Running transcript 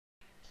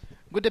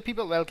Good day,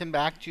 people. Welcome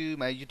back to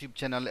my YouTube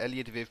channel,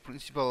 Elliott Wave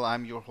Principal.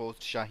 I'm your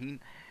host, Shaheen.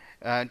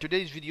 In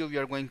today's video, we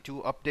are going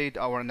to update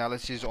our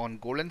analysis on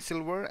gold and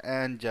silver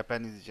and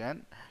Japanese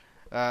yen.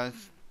 Uh,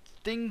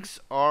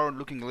 Things are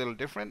looking a little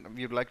different.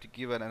 We would like to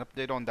give an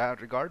update on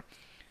that regard.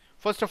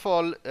 First of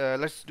all,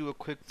 let's do a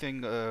quick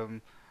thing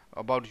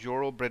about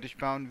Euro, British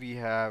Pound.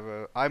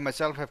 I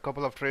myself have a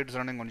couple of trades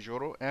running on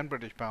Euro and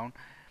British Pound.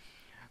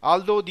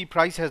 Although the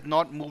price has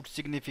not moved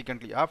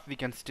significantly up, we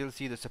can still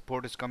see the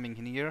support is coming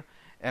in here.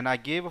 And I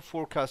gave a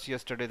forecast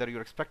yesterday that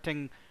you're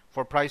expecting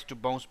for price to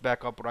bounce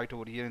back up right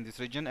over here in this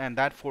region, and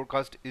that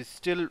forecast is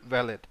still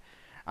valid.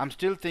 I'm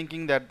still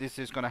thinking that this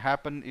is going to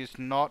happen. It's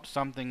not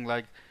something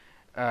like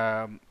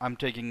I'm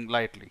taking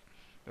lightly.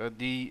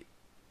 The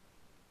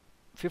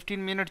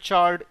 15-minute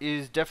chart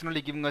is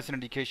definitely giving us an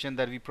indication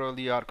that we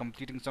probably are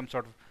completing some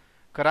sort of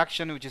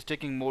correction which is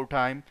taking more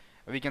time.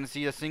 We can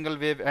see a single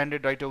wave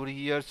ended right over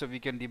here, so we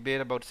can debate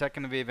about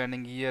second wave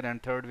ending here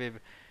and third wave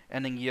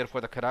ending here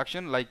for the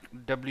correction, like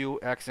W,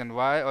 X and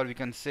Y. Or we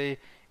can say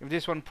if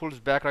this one pulls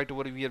back right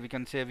over here, we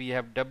can say we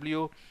have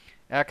W,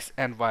 X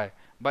and Y.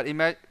 But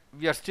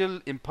we are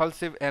still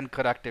impulsive and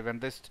corrective, and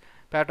this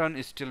pattern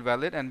is still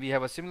valid, and we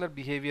have a similar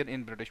behavior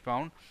in British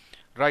Pound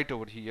right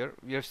over here.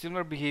 We have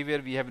similar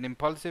behavior. We have an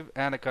impulsive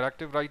and a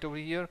corrective right over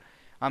here.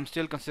 I'm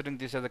still considering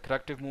this as a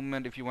corrective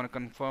movement. If you want to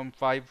confirm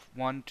 5,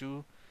 1,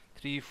 2,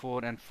 3,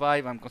 4 and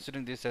 5, I'm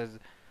considering this as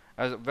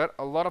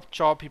a lot of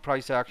choppy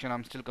price action.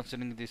 I'm still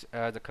considering this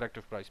as a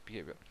corrective price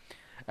behavior.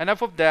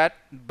 Enough of that,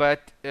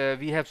 but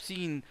we have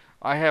seen,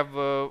 I have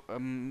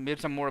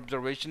made some more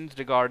observations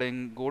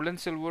regarding gold and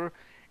silver,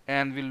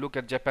 and we'll look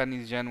at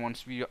Japanese yen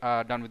once we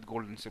are done with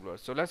gold and silver.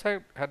 So let's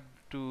head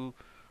to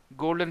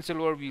gold and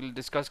silver. We'll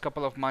discuss a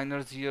couple of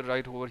miners here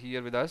right over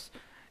here with us,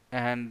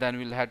 and then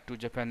we'll head to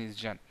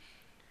Japanese yen.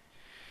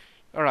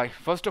 Alright,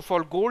 first of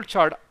all, gold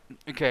chart.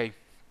 Okay,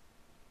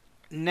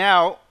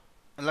 now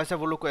let's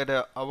have a look at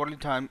a hourly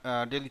time,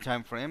 daily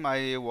time frame.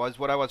 I was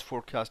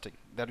forecasting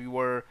that we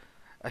were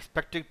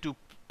expected to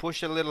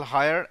push a little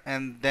higher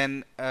and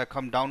then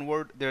come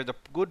downward. There's a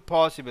good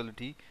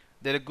possibility.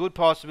 We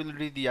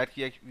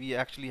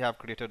actually have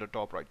created a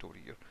top right over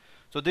here.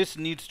 So this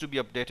needs to be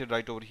updated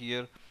right over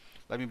here.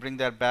 Let me bring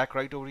that back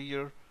right over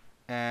here,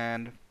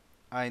 and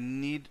I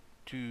need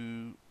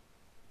to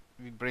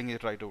bring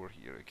it right over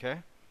here.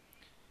 Okay,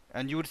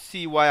 and you would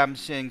see why I'm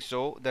saying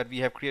so, that we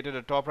have created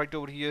a top right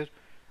over here.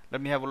 Let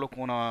me have a look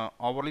on a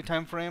hourly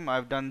time frame.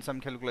 I've done some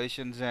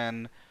calculations,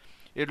 and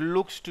it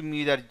looks to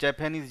me that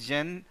Japanese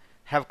yen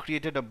have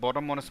created a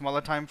bottom on a smaller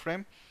time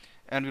frame,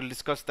 and we'll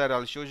discuss that.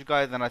 I'll show you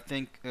guys, and I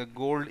think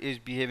gold is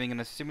behaving in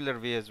a similar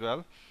way as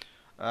well.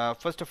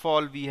 First of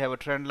all, we have a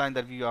trend line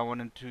that I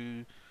wanted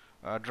to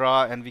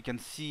draw, and we can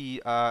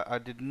see I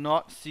did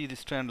not see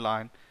this trend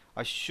line.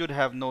 I should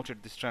have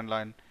noted this trend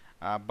line,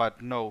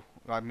 but no,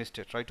 I missed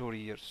it right over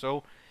here.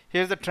 So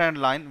here's the trend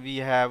line. We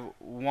have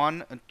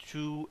 1,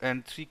 2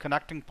 and 3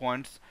 connecting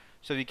points,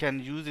 so we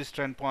can use this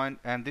trend point,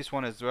 and this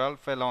one as well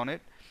fell on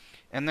it,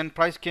 and then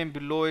price came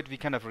below it. We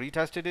kind of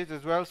retested it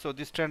as well, so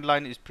this trend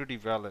line is pretty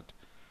valid.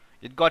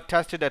 It got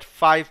tested at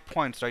 5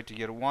 points right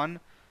here: 1,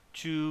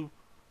 2,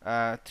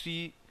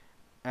 3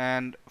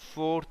 and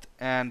 4th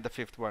and the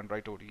 5th one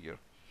right over here.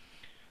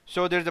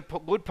 So there's a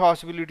good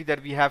possibility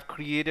that we have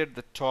created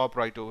the top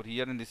right over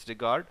here in this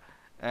regard,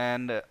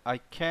 and I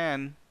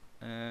can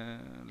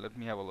let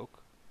me have a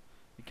look.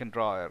 We can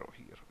draw arrow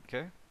here,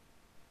 okay,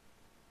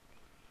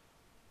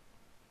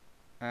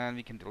 and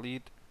we can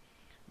delete.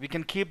 We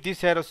can keep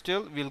this arrow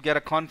still. We'll get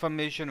a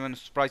confirmation when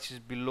price is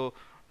below,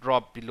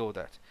 drop below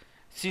that.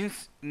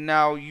 Since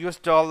now US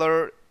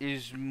dollar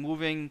is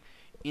moving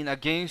in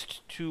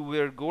against to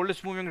where gold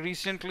is moving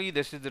recently,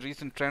 this is the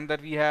recent trend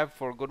that we have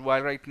for a good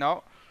while right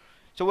now.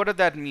 So what does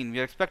that mean? We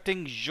are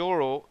expecting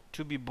euro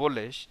to be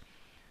bullish.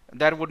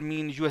 That would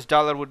mean US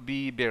dollar would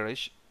be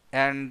bearish,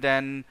 and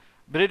then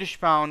British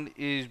pound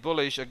is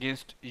bullish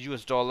against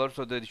US dollar,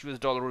 so the US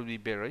dollar will be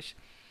bearish.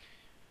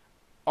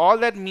 All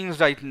that means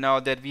right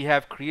now that we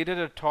have created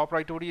a top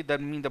right over here.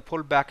 That means the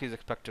pullback is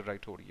expected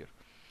right over here.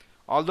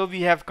 Although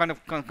we have kind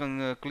of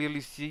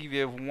clearly see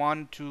wave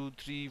 1, 2,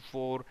 3,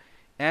 4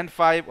 and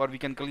 5, or we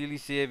can clearly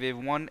say wave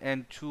 1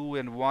 and 2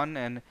 and 1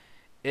 and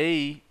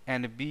A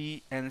and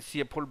B and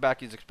C. A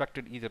pullback is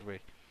expected either way.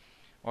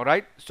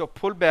 Alright, so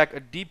pullback, a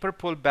deeper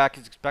pullback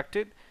is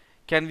expected.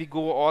 Can we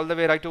go all the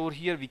way right over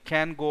here? We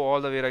can go all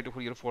the way right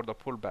over here for the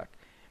pullback.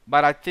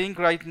 But I think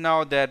right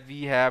now that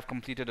we have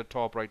completed a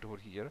top right over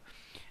here,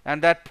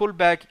 and that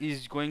pullback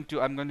is going to,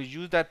 I'm going to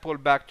use that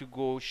pullback to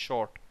go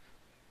short.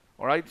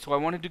 Alright, so I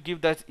wanted to give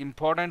that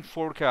important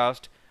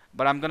forecast,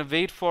 but I'm going to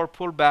wait for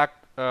pullback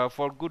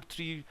for good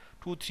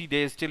 2-3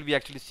 days till we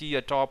actually see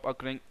a top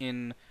occurring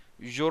in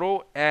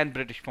euro and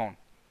British pound.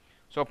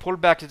 So a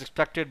pullback is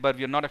expected, but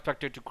we are not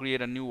expected to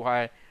create a new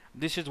high.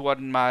 This is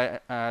what my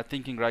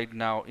thinking right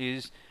now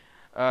is.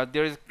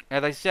 There is,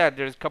 as I said,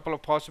 there is a couple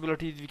of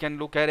possibilities. We can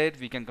look at it.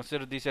 We can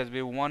consider this as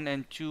wave 1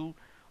 and 2,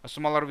 a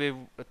smaller wave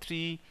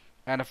 3,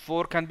 and a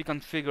 4 can be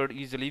configured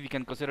easily. We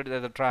can consider it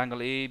as a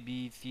triangle A,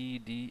 B, C,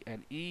 D,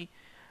 and E.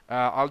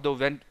 although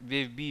when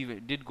wave B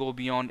did go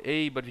beyond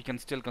A, but we can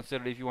still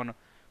consider it. If you want to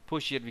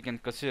push it, we can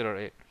consider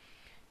it.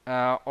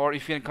 Or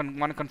if you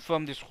want to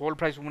confirm this whole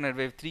price movement at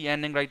wave 3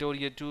 ending right over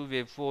here too,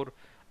 wave 4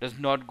 does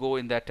not go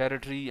in that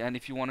territory. And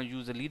if you want to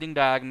use a leading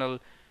diagonal,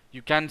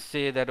 you can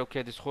say that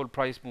okay, this whole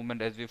price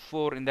movement as wave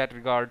 4 in that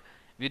regard,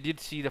 we did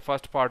see the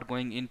first part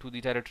going into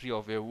the territory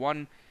of wave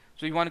 1.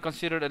 So you want to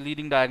consider a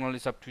leading diagonal,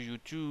 is up to you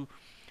too.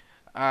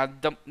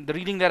 The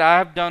reading that I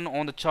have done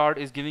on the chart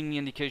is giving me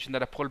indication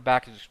that a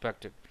pullback is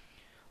expected.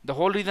 The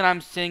whole reason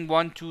I'm saying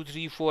 1, 2,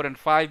 3, 4, and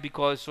 5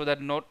 because so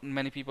that not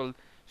many people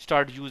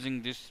start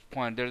using this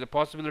point. There's a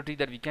possibility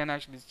that we can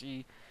actually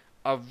see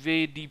a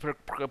way deeper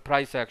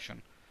price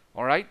action.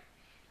 All right.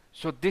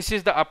 So this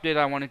is the update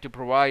I wanted to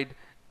provide.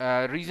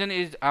 Reason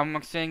is I'm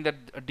not saying that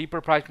a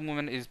deeper price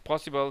movement is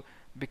possible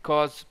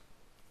because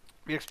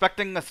we're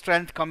expecting a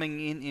strength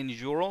coming in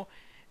euro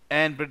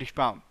and British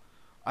pound.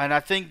 And I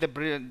think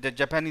the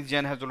Japanese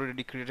yen has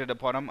already created a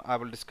bottom. I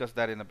will discuss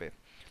that in a bit.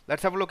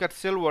 Let's have a look at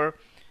silver.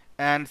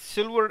 And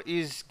silver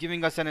is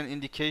giving us an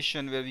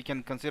indication where we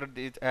can consider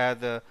it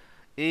as a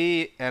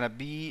and a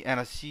B and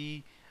a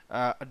C.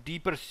 A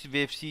deeper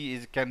wave C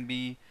can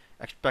be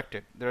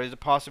expected. There is a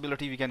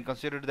possibility we can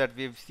consider that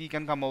wave C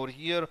can come over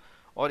here,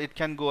 or it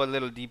can go a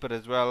little deeper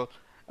as well.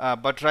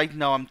 But right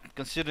now I'm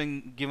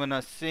considering, given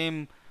a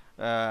same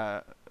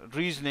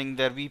reasoning,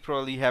 that we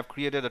probably have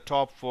created a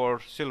top for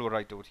silver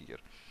right over here.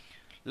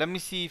 Let me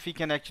see if we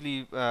can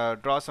actually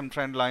draw some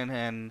trend line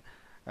and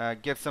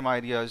get some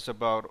ideas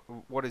about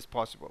what is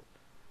possible.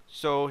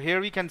 So here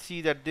we can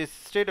see that this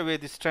straight away,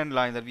 this trend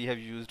line that we have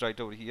used right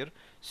over here,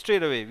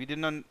 straight away we did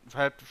not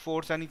have to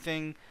force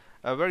anything,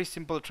 a very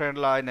simple trend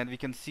line, and we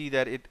can see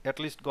that it at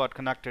least got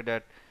connected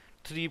at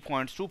 3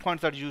 points. 2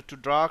 points are used to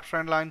draw a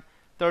trend line,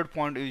 third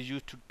point is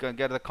used to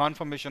get the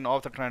confirmation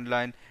of the trend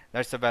line.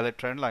 That's a valid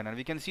trend line, and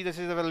we can see this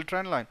is a valid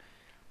trend line.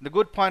 The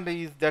good point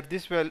is that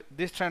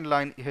this trend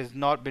line has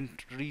not been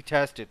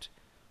retested.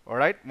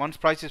 Alright, once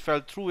prices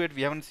fell through it,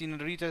 we haven't seen a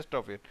retest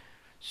of it.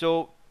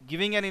 So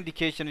giving an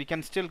indication, we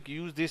can still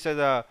use this as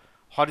a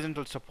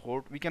horizontal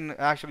support. We can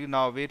actually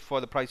now wait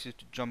for the prices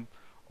to jump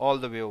all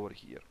the way over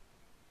here.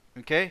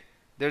 Okay,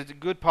 there's a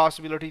good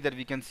possibility that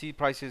we can see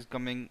prices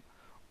coming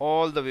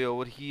all the way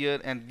over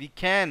here, and we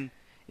can,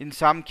 in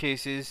some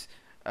cases,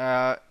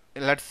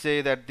 let's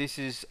say that this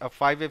is a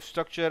 5-wave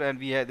structure and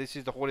we have this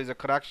is the whole is a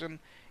correction.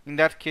 In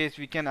that case,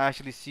 we can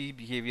actually see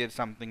behavior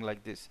something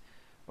like this.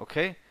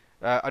 Okay,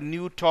 a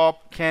new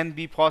top can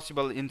be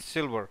possible in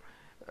silver.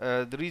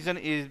 The reason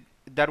is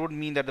that would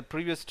mean that the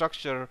previous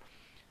structure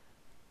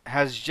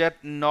has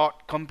yet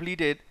not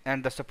completed,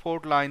 and the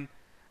support line,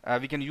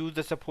 we can use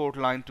the support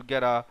line to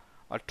get a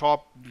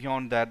top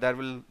beyond that.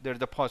 There's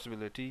the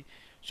possibility.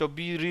 So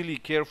be really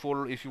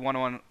careful if you want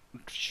to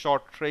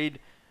short trade.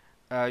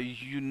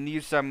 You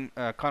need some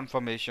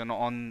confirmation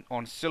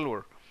on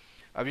silver.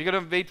 We're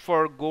gonna wait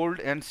for gold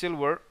and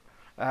silver.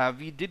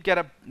 We did get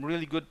a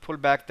really good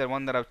pullback, the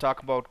one that I've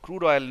talked about,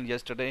 crude oil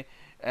yesterday,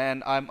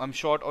 and I'm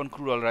short on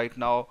crude oil right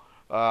now.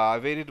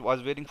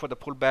 Was waiting for the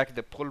pullback.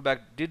 The pullback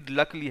did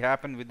luckily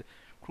happen with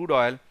crude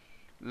oil.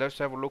 Let's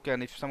have a look,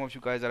 and if some of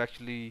you guys are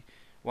actually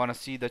want to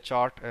see the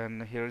chart,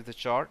 and here is the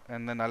chart,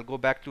 and then I'll go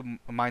back to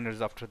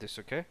miners after this.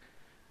 Okay,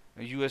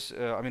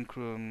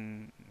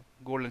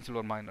 gold and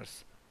silver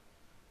miners,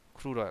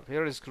 crude oil.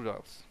 Here is crude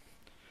oils.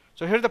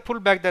 So here's the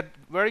pullback. That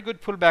very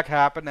good pullback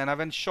happened, and I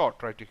went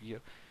short right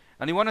here.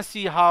 And you want to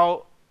see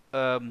how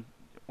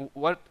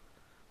what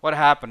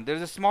happened.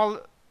 There's a small.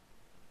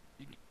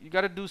 You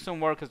got to do some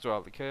work as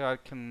well. Okay,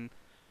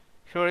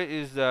 here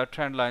is the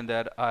trend line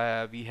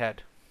that we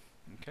had.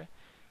 Okay,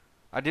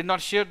 I did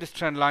not share this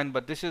trend line,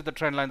 but this is the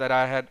trend line that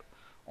I had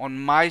on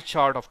my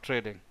chart of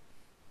trading.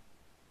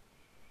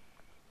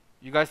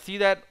 You guys see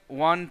that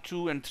 1,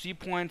 2, and 3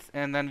 points,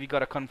 and then we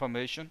got a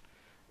confirmation.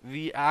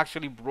 We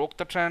actually broke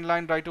the trend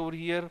line right over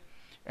here,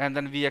 and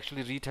then we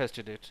actually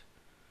retested it.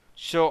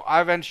 So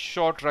I went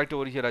short right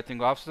over here. I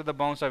think after the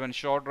bounce I went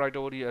short right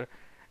over here,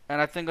 and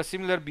I think a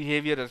similar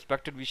behavior is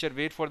expected. We should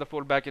wait for the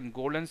pullback in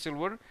gold and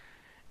silver,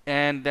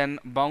 and then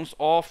bounce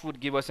off would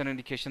give us an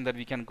indication that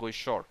we can go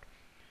short.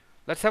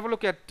 Let's have a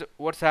look at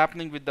what's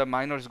happening with the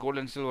miners, gold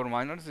and silver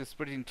miners. It's a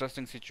pretty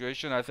interesting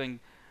situation. I think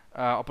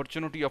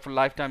opportunity of a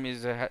lifetime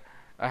is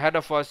ahead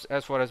of us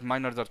as far as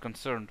miners are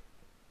concerned.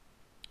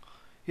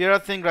 Here I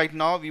think right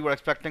now we were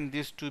expecting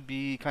this to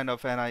be kind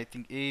of an, I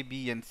think, A,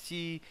 B, and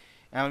C,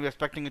 and we were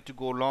expecting it to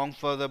go long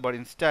further, but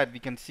instead we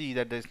can see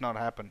that does not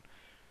happen.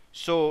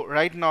 So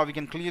right now we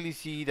can clearly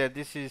see that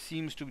this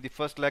seems to be the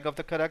first leg of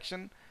the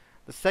correction.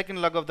 The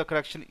second leg of the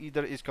correction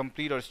either is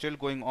complete or still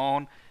going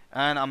on,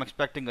 and I'm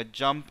expecting a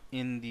jump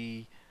in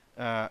the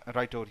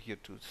right over here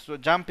too. So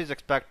jump is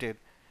expected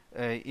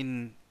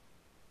in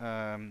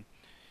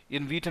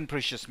wheat and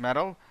precious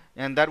metal,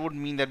 and that would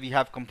mean that we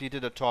have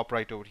completed the top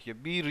right over here.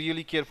 Be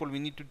really careful. We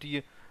need to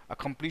see a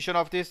completion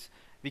of this.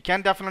 We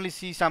can definitely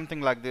see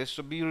something like this,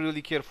 so be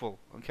really careful.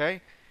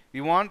 Okay,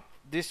 we want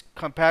this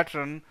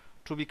pattern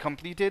to be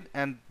completed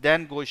and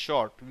then go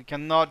short. We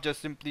cannot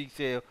just simply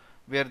say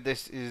where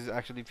this is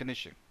actually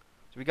finishing,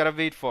 so we gotta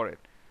wait for it.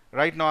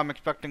 Right now I'm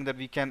expecting that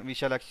we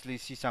shall actually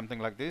see something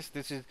like this.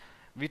 This is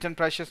wheat and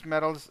precious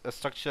metals, a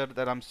structure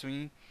that I'm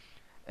seeing.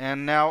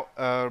 And now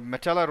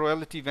Metalla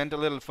royalty went a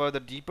little further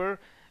deeper.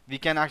 We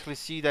can actually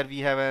see that we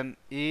have an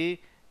a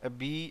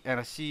B, and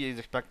a C is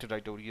expected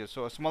right over here.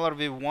 So a smaller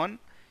wave 1,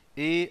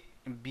 A,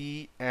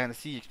 B, and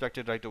C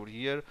expected right over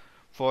here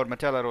for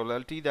Metalla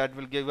royalty. That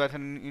will give us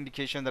an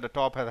indication that the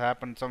top has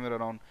happened somewhere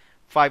around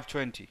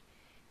 520.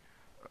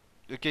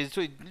 Okay,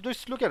 so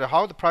just look at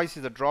how the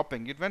prices are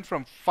dropping. It went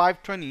from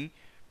 520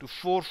 to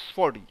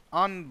 440.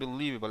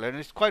 Unbelievable, and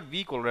it's quite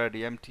weak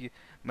already.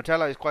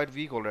 Metalla is quite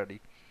weak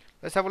already.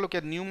 Let's have a look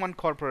at Newmont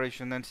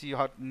Corporation and see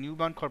how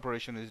Newmont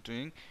Corporation is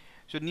doing.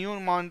 So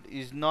Newmont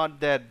is not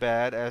that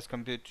bad as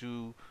compared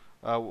to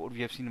what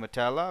we have seen in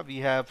Metalla. We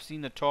have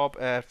seen the top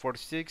at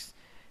 46,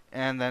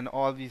 and then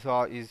all we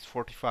saw is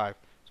 45.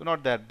 So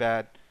not that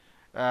bad.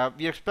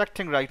 We are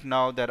expecting right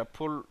now that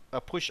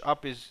a push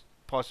up is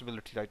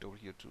possibility right over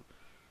here too.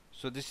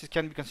 So this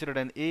can be considered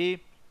an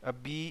a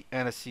B,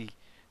 and a C.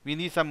 We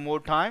need some more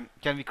time.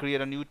 Can we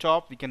create a new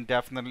top? We can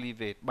definitely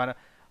wait. But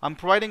I'm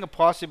providing a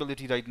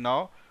possibility right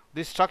now.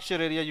 This structure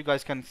area you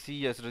guys can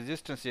see as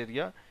resistance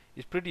area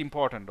is pretty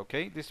important.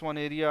 Okay, this one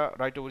area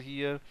right over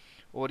here,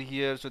 over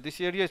here. So this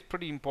area is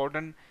pretty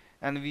important,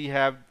 and we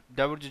have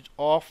divergence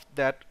off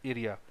that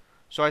area.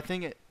 So I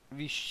think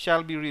we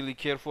shall be really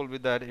careful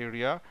with that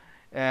area,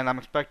 and I'm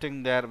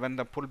expecting that when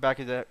the pullback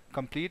is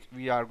complete,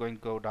 we are going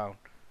to go down.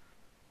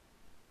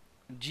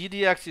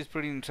 GDX is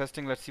pretty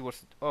interesting. Let's see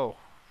what's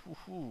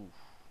woohoo.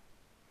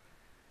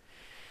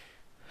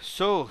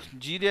 So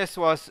GDS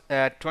was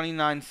at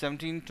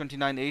 29.17,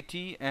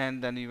 29.80,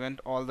 and then we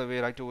went all the way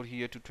right over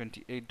here to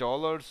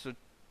 $28. So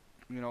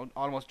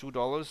almost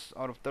 $2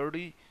 out of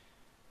 30.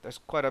 That's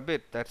quite a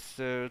bit. That's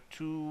 2%,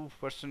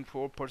 4%,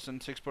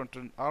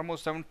 6%,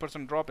 almost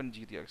 7% drop in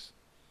GDX.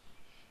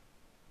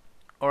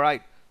 All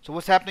right. So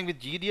what's happening with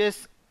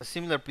GDS? A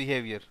similar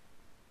behavior.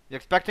 You're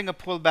expecting a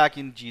pullback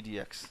in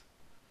GDX.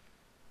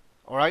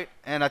 Alright,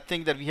 and I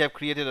think that we have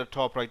created a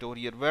top right over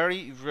here.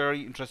 Very,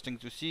 very interesting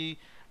to see.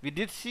 We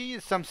did see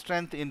some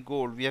strength in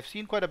gold. We have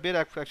seen quite a bit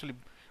actually,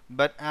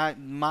 but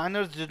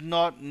miners did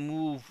not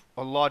move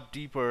a lot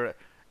deeper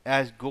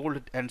as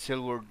gold and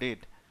silver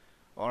did.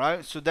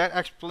 Alright, so that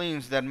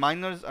explains that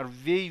miners are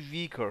way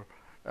weaker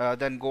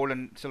than gold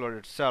and silver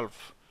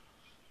itself.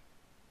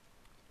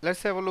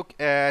 Let's have a look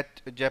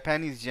at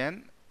Japanese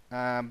yen,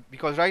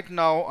 because right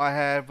now I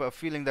have a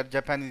feeling that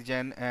Japanese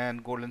yen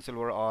and gold and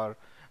silver are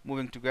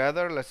moving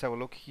together. Let's have a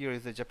look. Here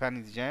is the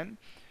Japanese yen.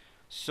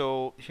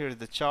 So here is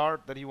the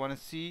chart that you want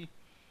to see.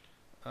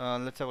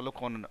 Let's have a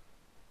look on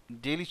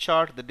daily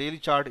chart. The daily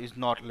chart is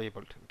not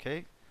labeled.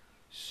 Okay,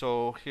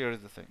 so here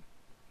is the thing.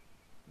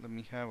 Let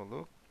me have a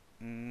look.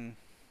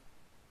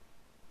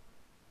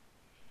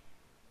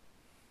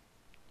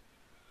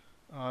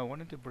 I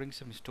wanted to bring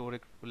some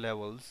historic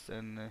levels,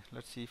 and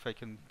let's see if I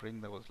can bring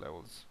those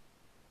levels.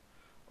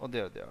 Oh,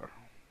 there they are.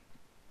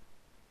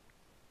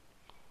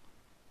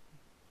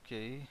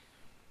 Okay,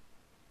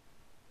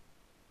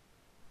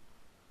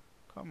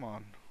 come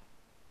on.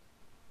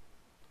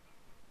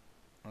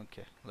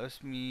 Okay,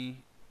 let me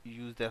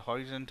use that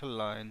horizontal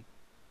line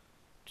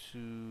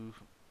to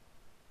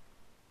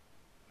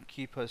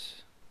keep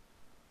us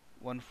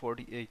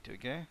 148.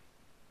 Okay,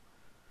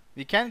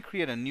 we can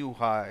create a new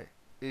high.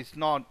 It's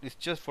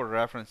just for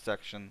reference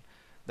section.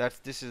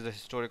 This is the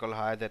historical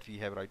high that we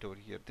have right over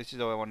here. This is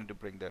how I wanted to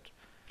bring that.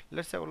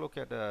 Let's have a look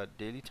at a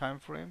daily time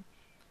frame,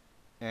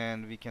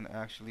 and we can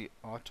actually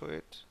auto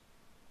it.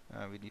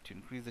 We need to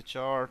increase the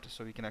chart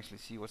so we can actually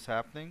see what's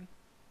happening.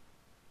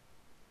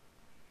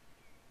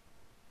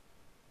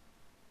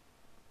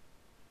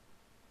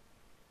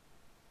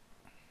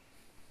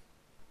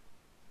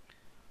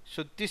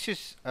 So this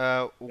is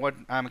what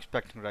I'm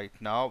expecting right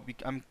now.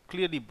 I'm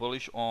clearly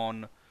bullish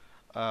on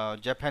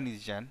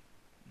Japanese yen.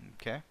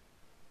 Okay,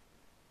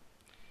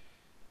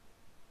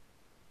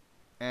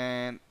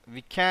 and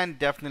we can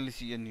definitely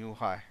see a new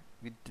high.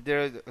 There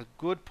is a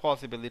good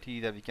possibility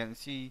that we can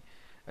see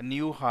a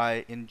new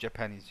high in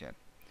Japanese yen.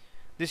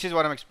 This is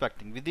what I'm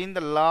expecting within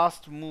the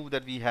last move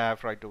that we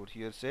have right over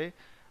here. Say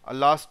a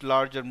last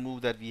larger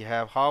move that we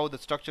have. How the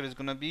structure is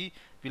going to be,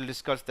 we'll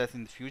discuss that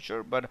in the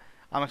future, but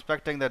I'm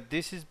expecting that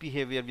this is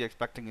behavior we are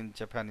expecting in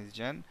Japanese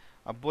yen.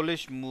 A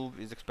bullish move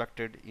is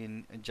expected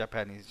in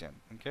Japanese yen.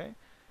 Okay,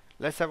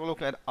 let's have a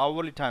look at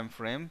hourly time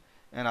frame,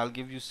 and I'll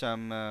give you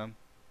some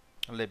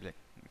labeling.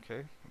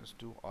 Okay, let's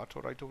do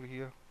auto right over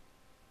here.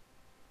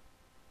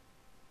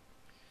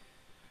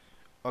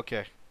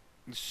 Okay,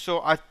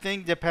 so I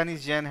think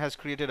Japanese yen has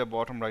created a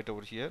bottom right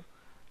over here.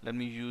 Let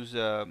me use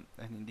an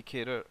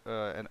indicator,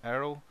 an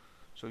arrow,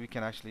 so we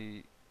can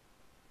actually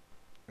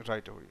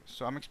right over here.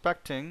 So I'm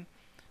expecting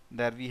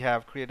that we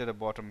have created a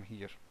bottom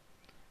here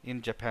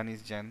in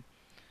Japanese yen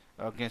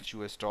against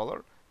US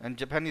dollar, and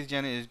Japanese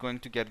yen is going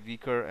to get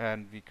weaker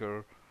and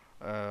weaker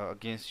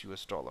against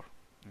US dollar.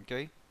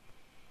 Okay,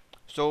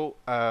 so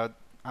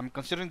I'm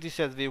considering this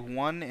as wave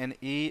 1 and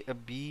a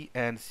B,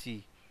 and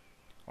C.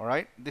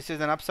 Alright, this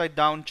is an upside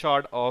down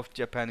chart of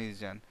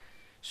Japanese yen.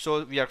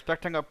 So we are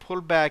expecting a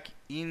pullback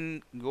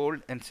in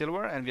gold and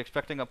silver, and we're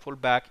expecting a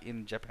pullback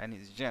in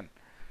Japanese yen.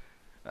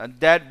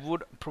 That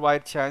would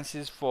provide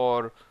chances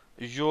for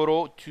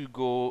euro to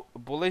go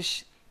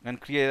bullish and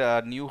create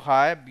a new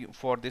high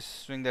for this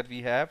swing that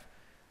we have,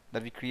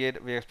 that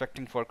we're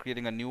expecting for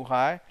creating a new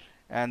high,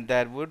 and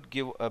that would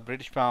give a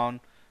British pound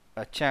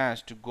a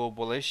chance to go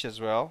bullish as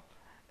well.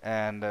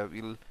 And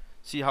we'll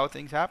see how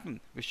things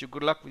happen. Wish you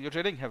good luck with your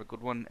trading. Have a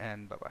good one,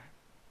 and bye bye.